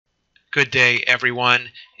Good day, everyone.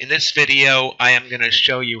 In this video, I am going to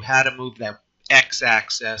show you how to move the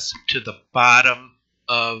x-axis to the bottom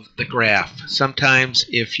of the graph. Sometimes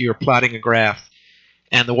if you're plotting a graph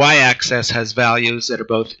and the y-axis has values that are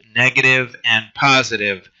both negative and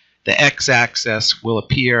positive, the x-axis will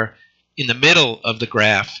appear in the middle of the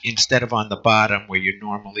graph instead of on the bottom where you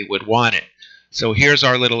normally would want it. So here's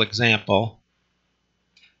our little example.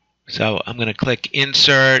 So I'm going to click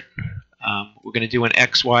Insert. We're going to do an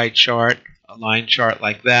XY chart, a line chart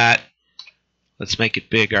like that. Let's make it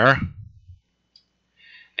bigger.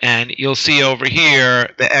 And you'll see over here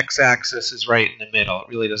the x-axis is right in the middle. It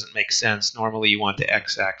really doesn't make sense. Normally you want the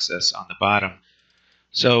x-axis on the bottom.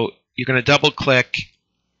 So you're going to double click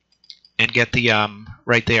and get the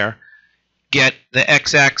right there. Get the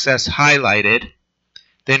x-axis highlighted.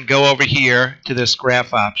 Then go over here to this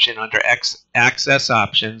graph option under X-axis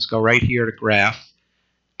options. Go right here to graph.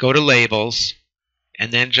 Go to labels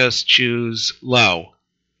and then just choose low.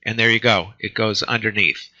 And there you go. It goes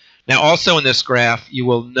underneath. Now also in this graph you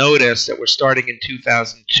will notice that we're starting in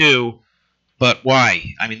 2002, but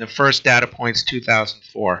why? I mean the first data point's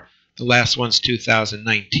 2004. The last one's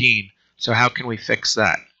 2019. So how can we fix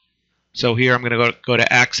that? So here I'm going to go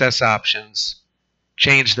to Access Options,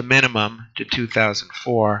 change the minimum to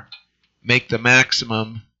 2004, make the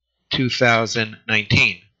maximum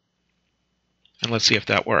 2019. And let's see if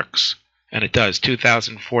that works. And it does,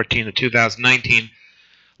 2014 to 2019.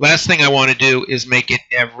 Last thing I want to do is make it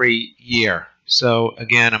every year. So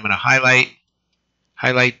again, I'm going to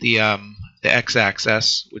highlight the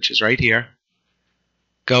x-axis, which is right here.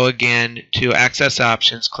 Go again to Access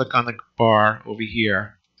Options, click on the bar over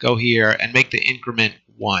here, go here, and make the increment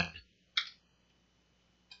 1.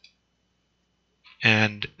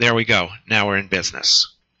 And there we go. Now we're in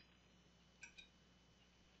business.